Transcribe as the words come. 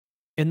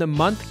In the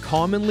month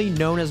commonly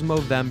known as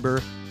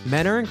Movember,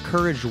 men are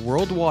encouraged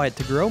worldwide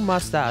to grow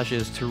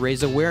mustaches to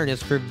raise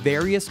awareness for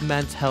various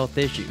men's health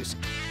issues.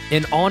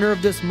 In honor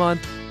of this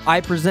month,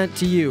 I present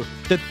to you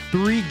the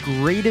 3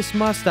 greatest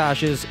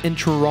mustaches in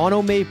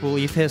Toronto Maple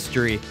Leaf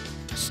history,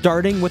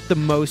 starting with the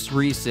most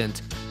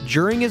recent.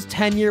 During his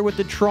tenure with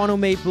the Toronto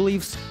Maple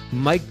Leafs,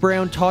 Mike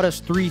Brown taught us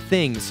 3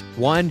 things.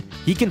 1,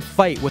 he can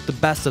fight with the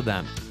best of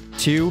them.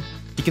 2,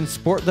 he can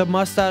sport the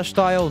mustache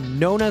style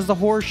known as the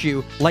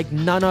horseshoe like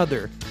none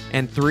other.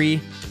 And 3,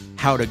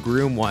 how to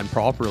groom one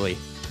properly.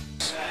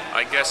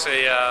 I guess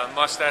a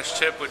mustache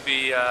tip would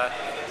be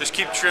just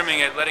keep trimming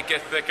it, let it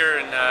get thicker,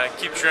 and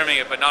keep trimming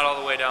it, but not all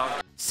the way down.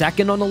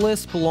 Second on the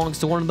list belongs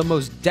to one of the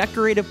most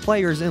decorated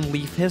players in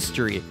Leaf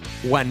history,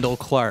 Wendell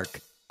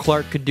Clark.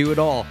 Clark could do it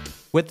all,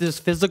 with his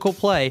physical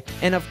play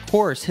and of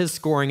course his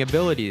scoring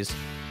abilities.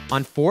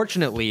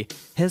 Unfortunately,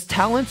 his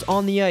talents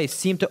on the ice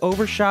seem to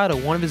overshadow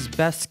one of his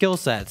best skill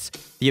sets,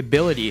 the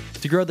ability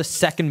to grow the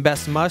second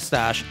best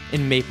mustache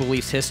in Maple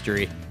Leafs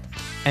history.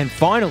 And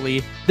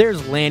finally,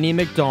 there's Lanny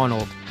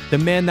McDonald, the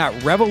man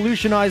that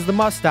revolutionized the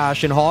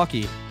mustache in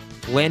hockey.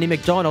 Lanny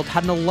McDonald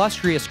had an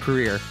illustrious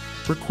career,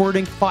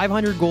 recording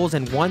 500 goals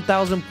and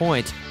 1,000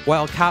 points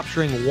while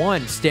capturing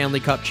 1 Stanley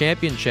Cup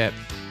championship.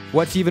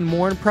 What's even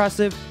more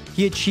impressive,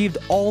 he achieved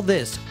all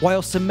this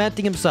while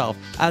cementing himself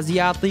as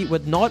the athlete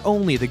with not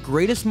only the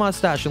greatest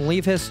mustache in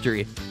Leaf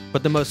history,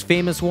 but the most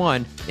famous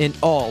one in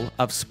all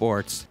of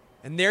sports.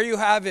 And there you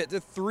have it, the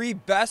 3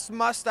 best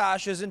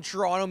mustaches in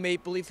Toronto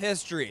Maple Leaf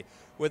history,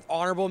 with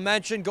honorable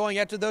mention going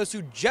out to those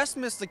who just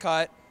missed the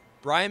cut: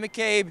 Brian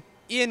McCabe,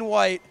 Ian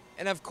White,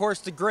 and of course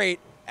the great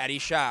Eddie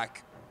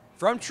Shack.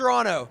 From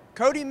Toronto,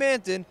 Cody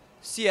Manton,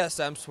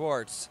 CSM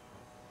Sports.